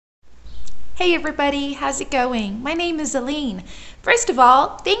Hey everybody, how's it going? My name is Aline. First of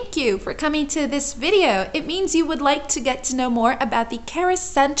all, thank you for coming to this video. It means you would like to get to know more about the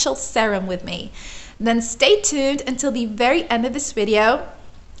Kerassentials serum with me. Then stay tuned until the very end of this video.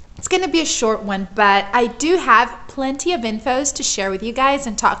 It's going to be a short one, but I do have plenty of infos to share with you guys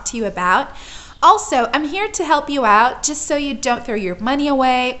and talk to you about. Also, I'm here to help you out just so you don't throw your money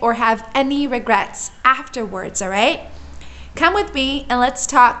away or have any regrets afterwards, all right? Come with me and let's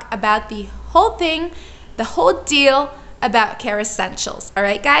talk about the whole thing, the whole deal about Kerassentials, all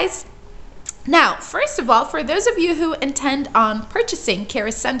right, guys? Now, first of all, for those of you who intend on purchasing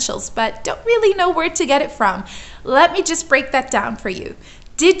Kerassentials but don't really know where to get it from, let me just break that down for you.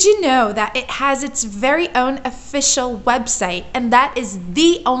 Did you know that it has its very own official website, and that is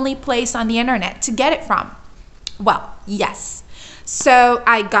the only place on the internet to get it from? Well, yes. So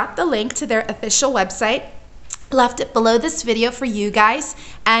I got the link to their official website, left it below this video for you guys,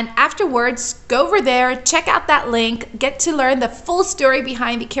 and afterwards go over there, check out that link, get to learn the full story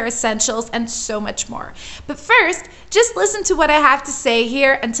behind the Kerassentials and so much more. But first, just listen to what I have to say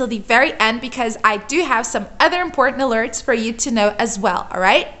here until the very end, because I do have some other important alerts for you to know as well, all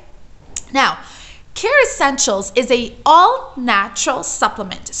right? Now, Kerassentials is a all-natural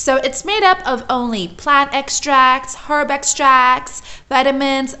supplement, so it's made up of only plant extracts, herb extracts,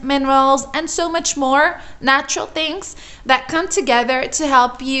 vitamins, minerals, and so much more natural things that come together to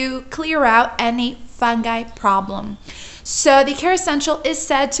help you clear out any fungi problem. So the Kerassential is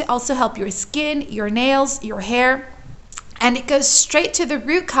said to also help your skin, your nails, your hair, and it goes straight to the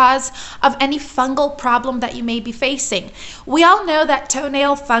root cause of any fungal problem that you may be facing. We all know that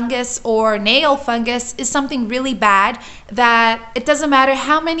toenail fungus or nail fungus is something really bad that it doesn't matter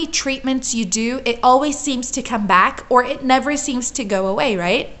how many treatments you do, it always seems to come back or it never seems to go away,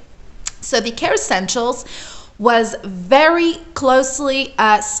 right? So the Kerassentials was very closely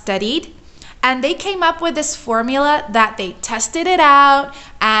studied, and they came up with this formula that they tested it out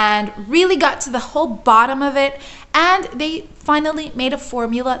and really got to the whole bottom of it, and they finally made a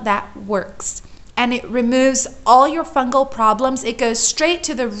formula that works. And it removes all your fungal problems. It goes straight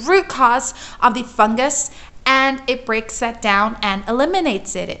to the root cause of the fungus, and it breaks that down and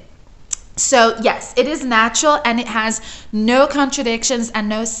eliminates it. So yes, it is natural and it has no contradictions and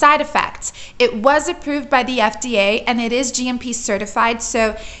no side effects. It was approved by the FDA and it is GMP certified,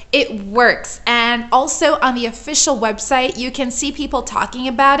 so it works. And also on the official website, you can see people talking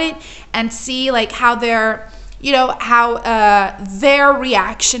about it and see like how their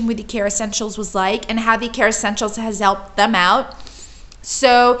reaction with the Kerassentials was like and how the Kerassentials has helped them out.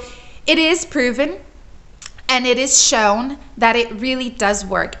 So it is proven and it is shown that it really does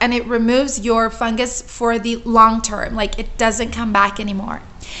work, and it removes your fungus for the long term, like it doesn't come back anymore.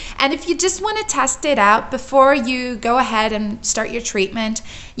 And if you just want to test it out before you go ahead and start your treatment,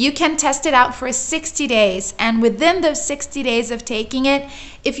 you can test it out for 60 days. And within those 60 days of taking it,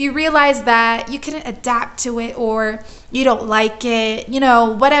 if you realize that you couldn't adapt to it or you don't like it,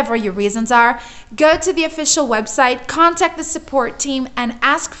 whatever your reasons are, go to the official website, contact the support team, and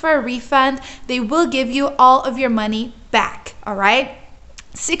ask for a refund. They will give you all of your money back, all right?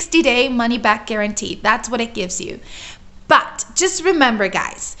 60-day money back guarantee. That's what it gives you. But just remember,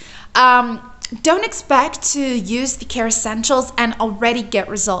 guys, don't expect to use the Kerassentials and already get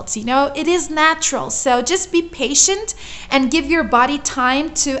results. It is natural. So just be patient and give your body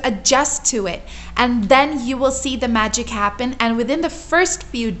time to adjust to it. And then you will see the magic happen. And within the first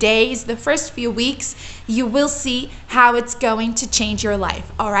few days, the first few weeks, you will see how it's going to change your life.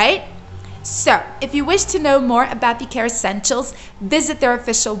 All right? So if you wish to know more about the Kerassentials, visit their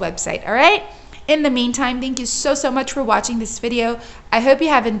official website. All right? In the meantime, thank you so much for watching this video. I hope you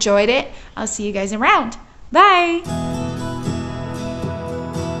have enjoyed it. I'll see you guys around. Bye!